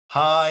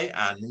Hi,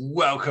 and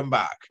welcome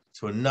back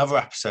to another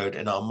episode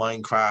in our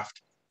Minecraft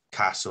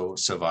Castle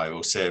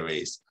Survival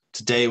series.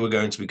 Today, we're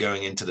going to be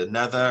going into the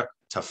Nether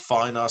to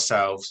find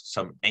ourselves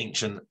some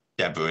ancient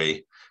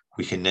debris.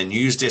 We can then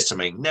use this to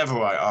make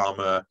Netherite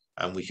armor,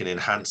 and we can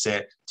enhance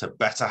it to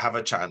better have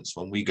a chance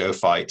when we go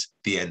fight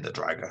the Ender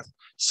Dragon.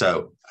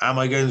 So, am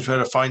I going to be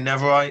able to find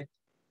Netherite?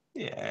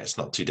 Yeah, it's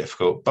not too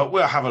difficult, but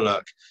we'll have a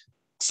look.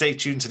 Stay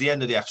tuned to the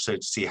end of the episode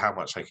to see how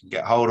much I can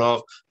get hold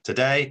of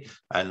today.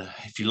 And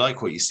if you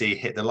like what you see,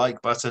 hit the like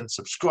button,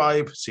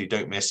 subscribe so you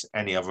don't miss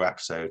any other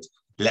episodes.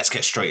 Let's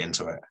get straight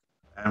into it.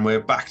 And we're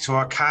back to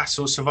our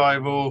castle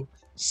survival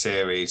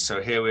series. So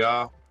here we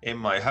are in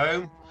my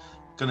home.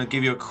 Going to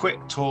give you a quick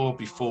tour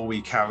before we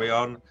carry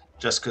on,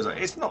 just because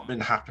it's not been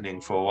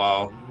happening for a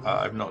while.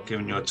 I've not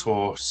given you a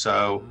tour,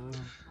 so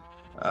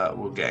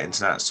we'll get into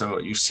that. So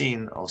you've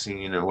seen,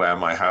 obviously, where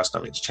my house,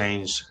 nothing's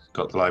changed.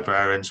 Got the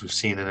librarians we've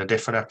seen in a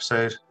different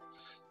episode.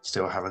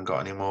 Still haven't got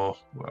any more.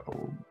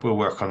 We'll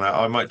work on that.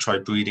 I might try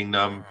breeding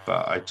them,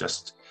 but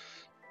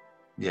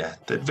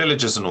the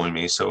villagers annoy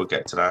me, so we'll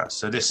get to that.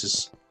 So this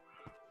is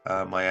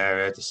my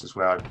area. This is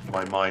where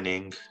my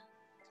mining.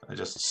 I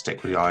just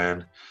stick with the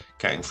iron,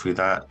 getting through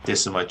that.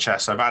 This is my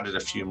chest. I've added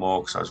a few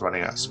more because I was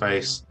running out of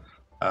space.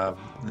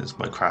 There's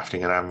my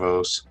crafting and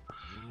anvils.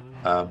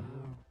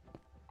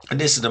 And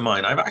this is the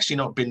mine. I've actually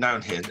not been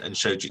down here and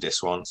showed you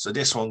this one. So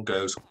this one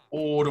goes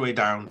all the way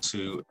down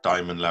to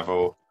diamond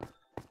level,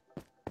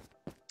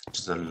 which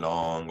is a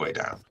long way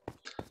down.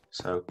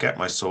 So get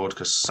my sword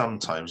because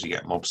sometimes you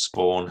get mob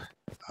spawn.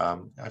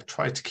 I've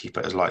tried to keep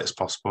it as light as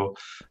possible.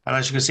 And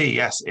as you can see,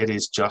 yes, it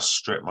is just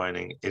strip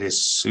mining. It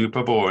is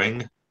super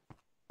boring,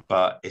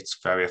 but it's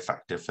very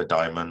effective for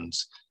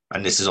diamonds.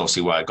 And this is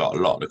obviously where I got a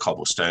lot of the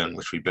cobblestone,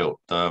 which we built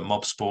the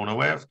mob spawner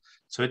with.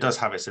 So it does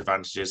have its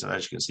advantages. And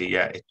as you can see,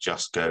 yeah, it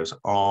just goes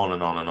on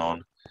and on and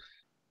on.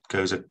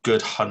 Goes a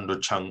good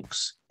 100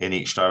 chunks in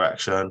each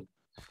direction.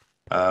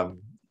 And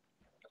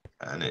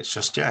it's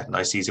just,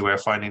 nice, easy way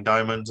of finding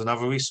diamonds and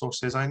other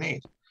resources I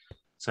need.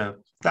 So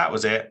that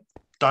was it.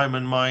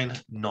 Diamond mine,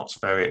 not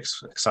very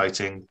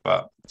exciting,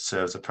 but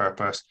serves a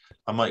purpose.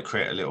 I might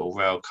create a little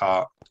rail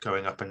cart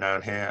going up and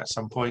down here at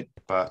some point,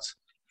 but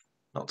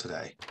not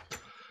today.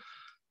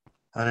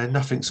 And then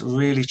nothing's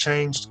really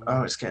changed.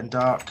 Oh, it's getting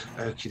dark.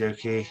 Okie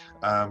dokie.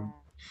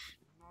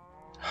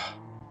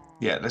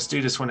 Yeah, let's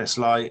do this when it's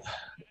light.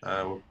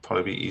 Will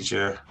probably be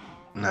easier.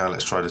 Now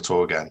let's try the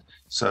tour again.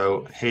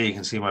 So here you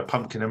can see my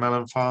pumpkin and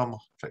melon farm.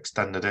 I've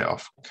extended it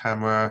off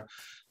camera.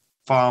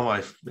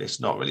 Farm, it's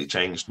not really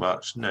changed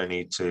much. No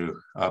need to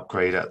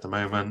upgrade at the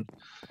moment.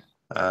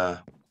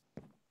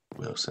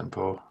 Real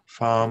simple.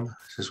 Farm.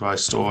 This is where I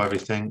store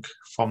everything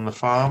from the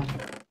farm.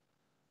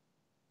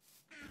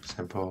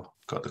 Simple.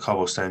 Got the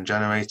cobblestone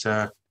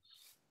generator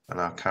and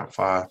our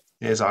campfire.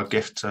 Here's our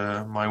gift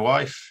to my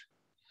wife.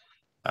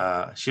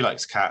 She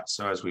likes cats,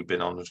 so as we've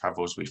been on the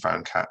travels, we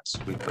found cats.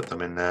 We put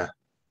them in there.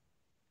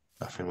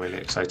 Nothing really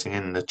exciting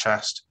in the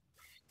chest.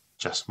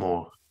 Just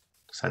more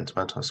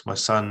sentimental. It's my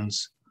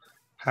son's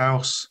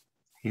house.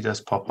 He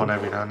does pop on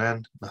every now and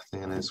then.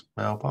 Nothing in his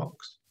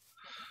mailbox.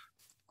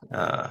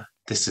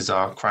 This is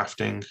our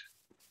crafting.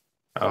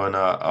 Oh, and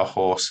a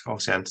horse.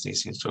 Obviously, Anthony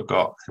seems to have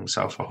got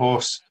himself a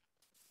horse.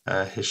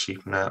 His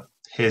sheep now.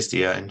 Here's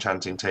the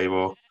enchanting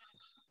table,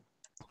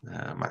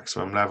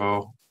 maximum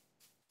level,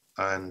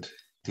 and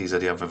these are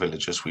the other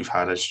villagers we've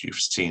had, as you've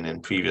seen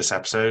in previous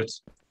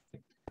episodes.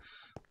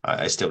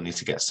 I still need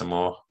to get some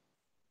more.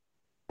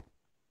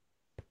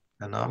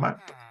 And our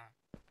map,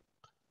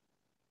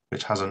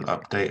 which haven't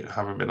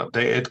been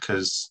updated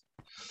because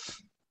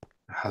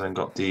it hasn't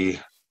got the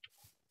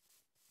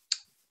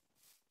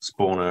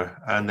spawner.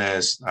 And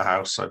there's a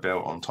house I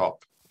built on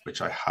top,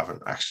 which I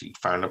haven't actually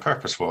found a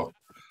purpose for.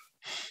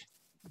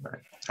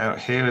 Right. Out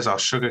here is our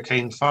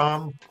sugarcane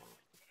farm.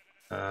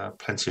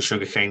 Plenty of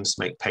sugarcane to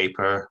make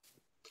paper.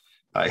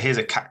 Here's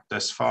a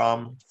cactus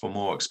farm for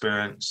more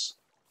experience,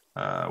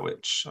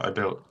 which I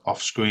built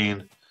off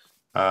screen.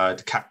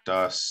 The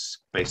cactus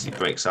basically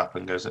breaks up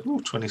and goes,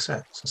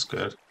 26, that's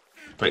good.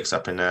 Breaks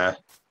up in there.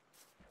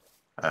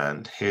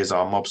 And here's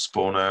our mob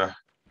spawner,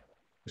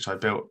 which I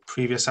built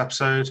previous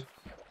episode.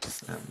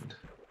 And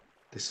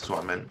this is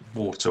what I meant,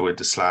 water with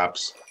the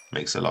slabs.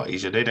 Makes it a lot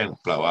easier. They don't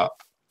blow up.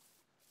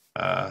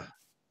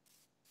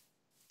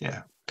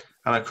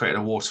 And I created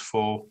a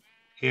waterfall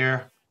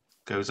here,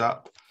 goes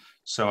up.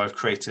 So I've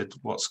created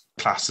what's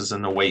classed as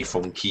an away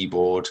from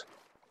keyboard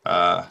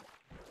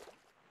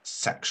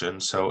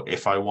section. So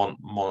if I want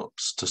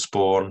mobs to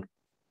spawn,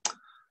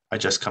 I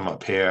just come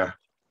up here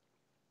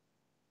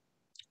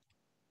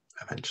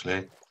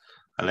eventually.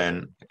 And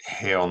then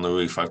here on the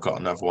roof, I've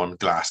got another one,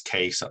 glass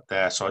case up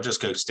there. So I'll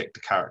just go stick the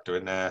character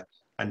in there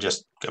and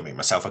just go make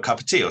myself a cup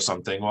of tea or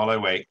something while I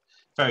wait.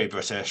 Very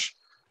British.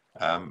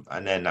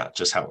 And then that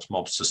just helps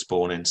mobs to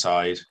spawn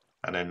inside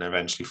and then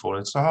eventually fall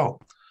into the hole.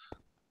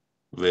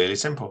 Really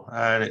simple,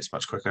 and it's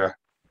much quicker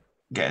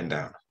getting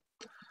down.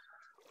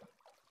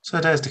 So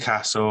there's the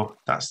castle.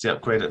 That's the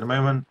upgrade at the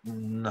moment.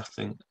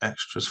 Nothing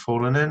extra's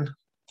fallen in.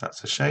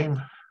 That's a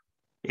shame.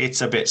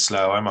 It's a bit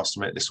slow. I must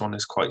admit, this one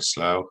is quite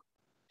slow.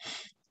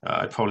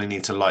 I probably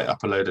need to light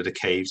up a load of the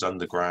caves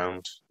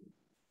underground,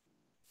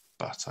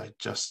 but I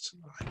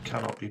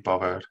cannot be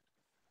bothered.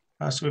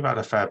 So we've had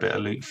a fair bit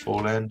of loot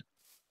fall in,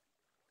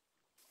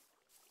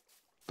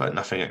 but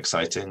nothing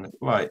exciting.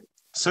 Right,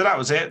 so that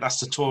was it. That's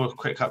the tour,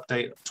 quick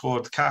update tour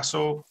of the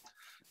castle.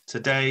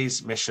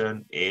 Today's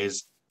mission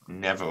is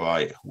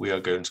Netherite. We are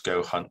going to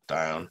go hunt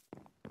down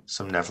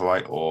some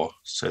Netherite ore.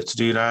 So to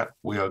do that,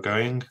 we are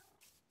going,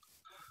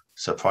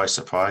 surprise,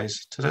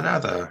 surprise, to the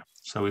Nether.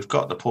 So we've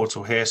got the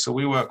portal here. So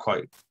we were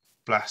quite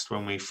blessed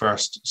when we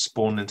first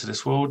spawned into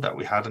this world that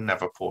we had a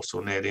Nether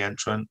portal near the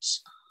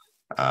entrance,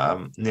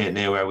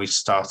 near where we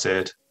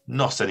started.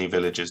 Not any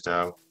villages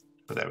though,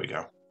 but there we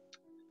go.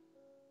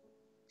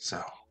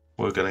 So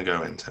we're going to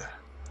go into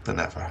the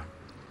Nether.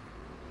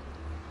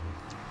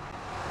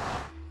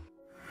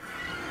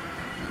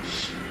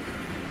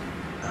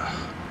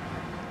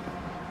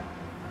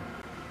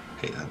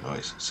 Hate that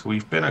noise. So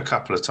we've been a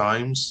couple of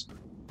times.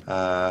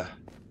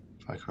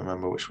 If I can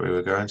remember which way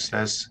we're going, it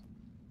says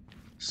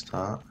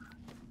start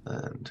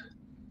and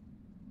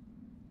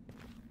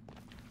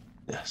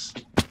yes.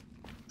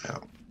 Yeah.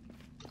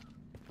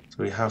 So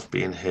we have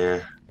been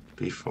here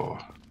before.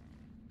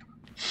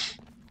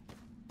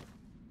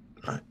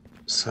 Right.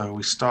 So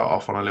we start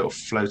off on a little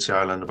floaty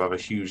island above a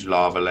huge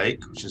lava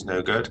lake, which is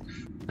no good.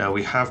 Now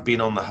we have been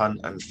on the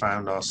hunt and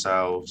found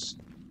ourselves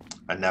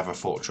a Nether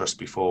fortress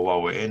before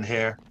while we're in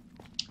here.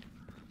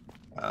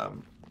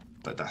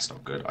 But that's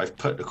not good. I've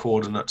put the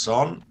coordinates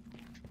on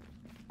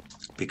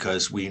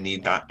because we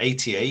need that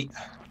 88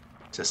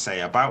 to say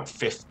about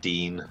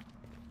 15.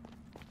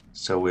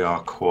 So we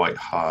are quite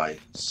high.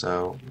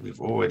 So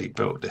we've already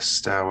built this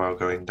stairwell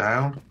going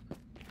down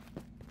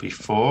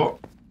before,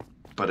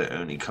 but it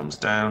only comes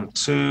down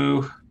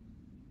to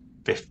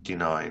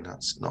 59.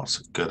 That's not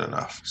good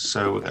enough.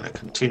 So we're going to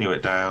continue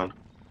it down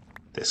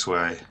this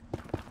way.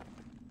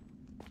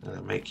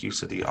 And make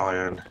use of the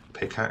iron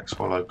pickaxe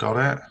while I've got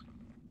it.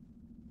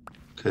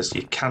 Because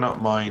you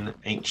cannot mine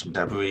ancient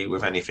debris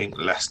with anything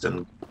less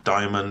than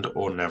diamond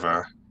or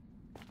Netherite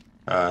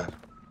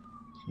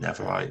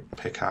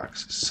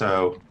pickaxe.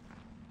 So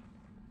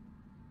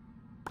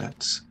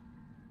let's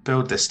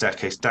build this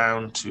staircase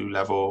down to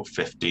level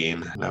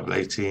 15, level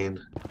 18,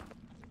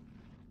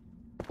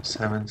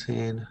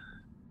 17.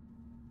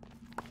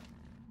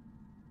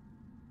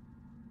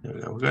 There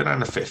we go. We'll go down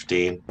to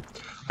 15.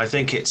 I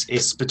think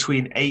it's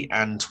between 8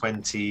 and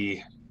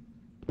 22,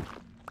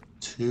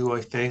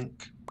 I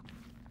think.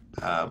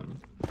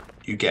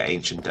 You get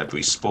ancient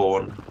debris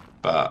spawn,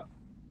 but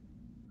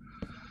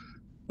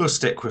we'll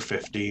stick with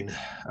 15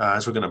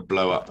 as we're going to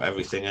blow up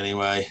everything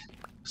anyway.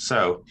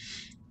 So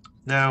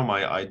now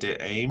my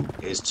aim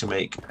is to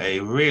make a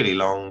really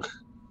long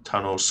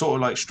tunnel, sort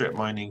of like strip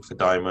mining for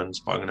diamonds,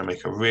 but I'm going to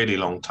make a really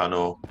long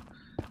tunnel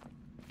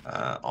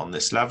on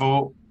this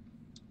level,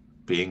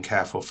 being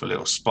careful for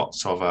little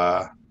spots of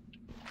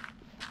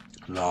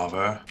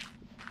lava.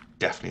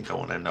 Definitely don't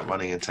want to end up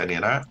running into any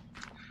of that.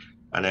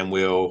 And then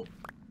we'll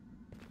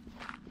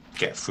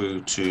get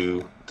through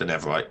to the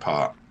Netherite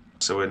part.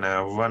 So we're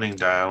now running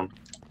down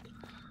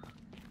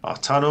our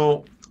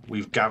tunnel.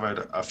 We've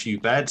gathered a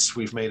few beds.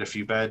 We've made a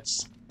few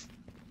beds.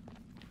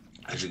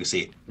 As you can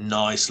see,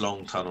 nice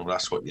long tunnel.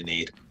 That's what you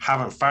need.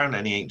 Haven't found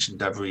any ancient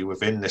debris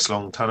within this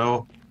long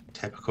tunnel.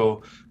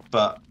 Typical.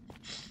 But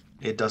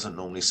it doesn't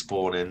normally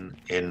spawn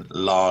in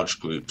large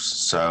groups.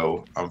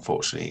 So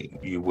unfortunately,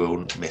 you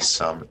will miss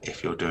some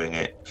if you're doing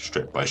it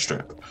strip by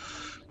strip.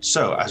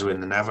 So as we're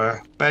in the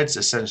Nether, beds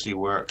essentially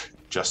work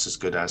just as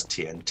good as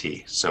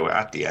TNT. So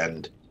at the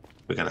end,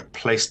 we're going to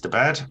place the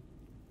bed.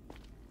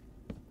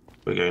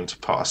 We're going to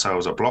put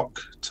ourselves a block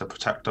to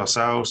protect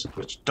ourselves,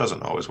 which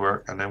doesn't always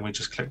work, and then we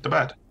just click the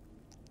bed.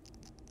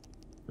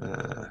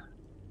 Not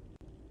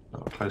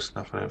close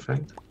enough, I don't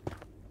think.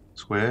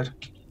 It's weird.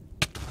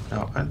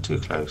 No, and too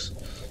close.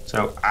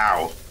 So,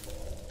 ow.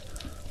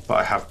 But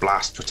I have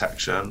blast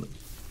protection,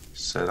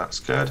 so that's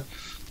good.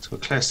 So we'll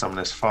clear some of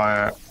this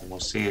fire, and we'll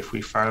see if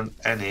we found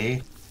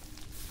any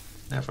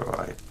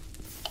Netherite.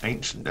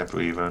 Ancient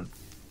debris even.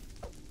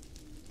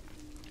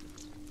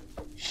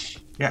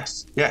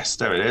 Yes, yes,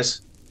 there it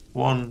is.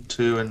 1,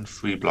 2, and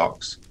 3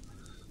 blocks.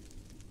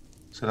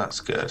 So that's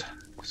good.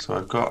 So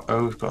I've got,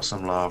 we've got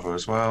some lava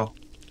as well.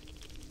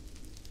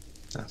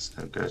 That's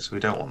no good, so we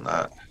don't want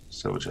that.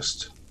 So we'll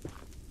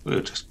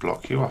just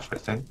block you off, I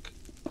think.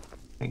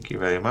 Thank you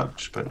very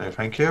much, but no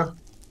thank you.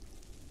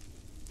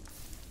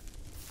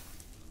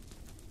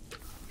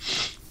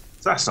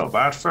 So that's not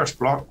bad. First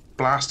block,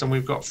 blast, and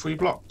we've got 3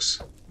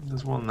 blocks.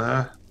 There's 1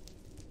 there,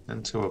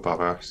 and 2 above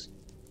us.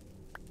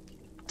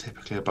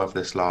 Typically above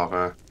this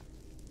lava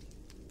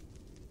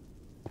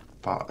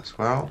part as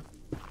well.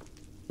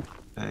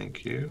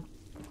 Thank you.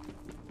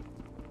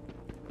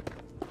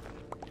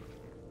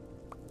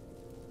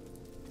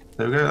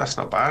 There we go, that's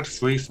not bad.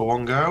 3 for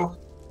 1 go.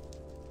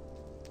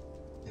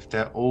 If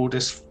they're all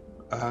this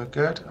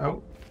good.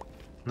 Oh,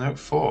 no,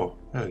 4.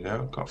 There we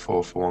go, got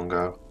 4 for 1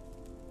 go.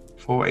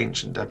 4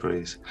 ancient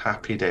debris.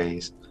 Happy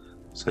days.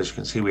 So as you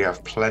can see, we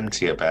have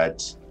plenty of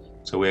beds.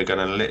 So we're going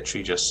to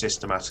literally just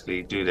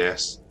systematically do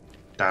this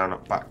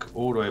down, back,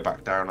 all the way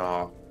back down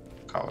our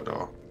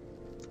corridor.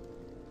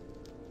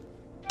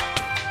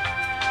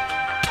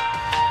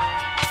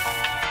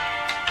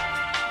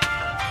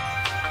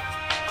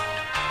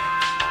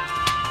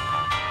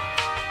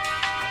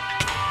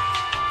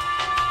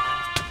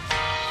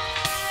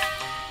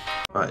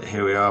 Right,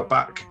 here we are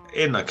back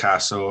in the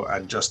castle,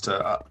 and just to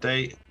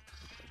update,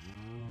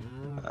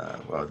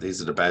 well,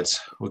 these are the beds.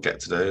 We'll get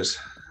to those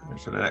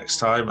for the next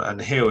time. And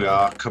here we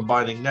are,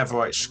 combining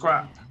netherite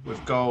scrap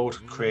with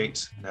gold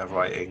creates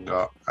netherite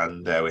ingot,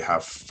 and there we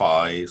have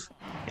 5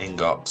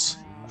 ingots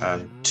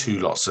and 2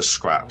 lots of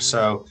scrap.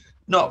 So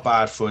not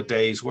bad for a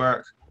day's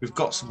work. We've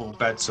got some more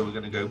beds, so we're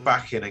going to go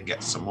back in and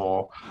get some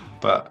more,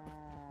 but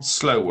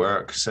slow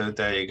work. So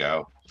there you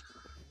go.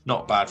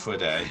 Not bad for a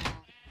day.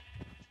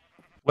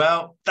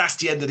 Well, that's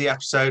the end of the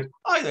episode.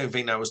 I don't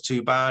think that was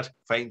too bad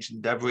for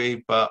ancient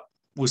debris, but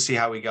we'll see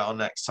how we get on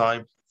next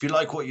time. If you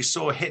like what you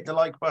saw, hit the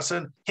like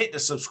button, hit the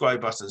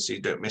subscribe button so you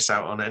don't miss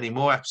out on any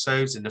more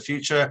episodes in the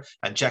future,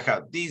 and check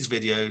out these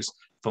videos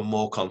for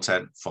more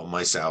content from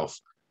myself.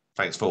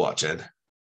 Thanks for watching.